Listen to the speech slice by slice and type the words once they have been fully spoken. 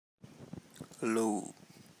Hello,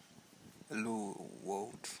 hello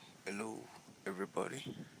world, hello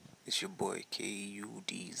everybody. It's your boy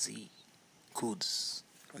KUDZ Codes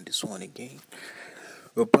on this one again.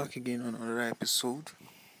 We're back again on another episode.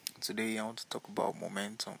 Today I want to talk about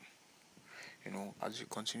momentum. As you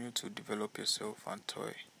continue to develop yourself and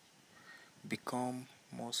become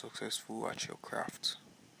more successful at your craft,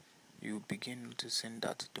 you begin noticing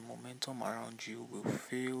that the momentum around you will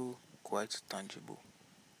feel quite tangible.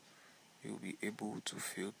 You'll be able to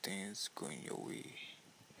feel things going your way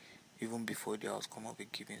even before the outcome of a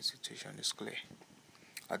given situation is clear.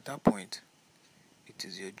 At that point, it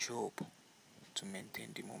is your job to maintain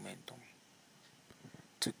the momentum,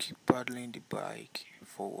 to keep paddling the bike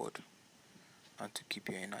forward, and to keep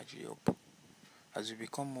your energy up. As you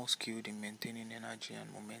become more skilled in maintaining energy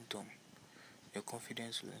and momentum, your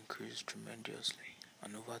confidence will increase tremendously,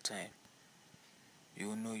 and over time, you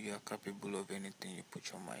will know you are capable of anything you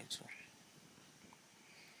put your mind to.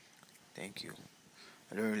 Thank you.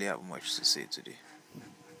 I don't really have much to say today.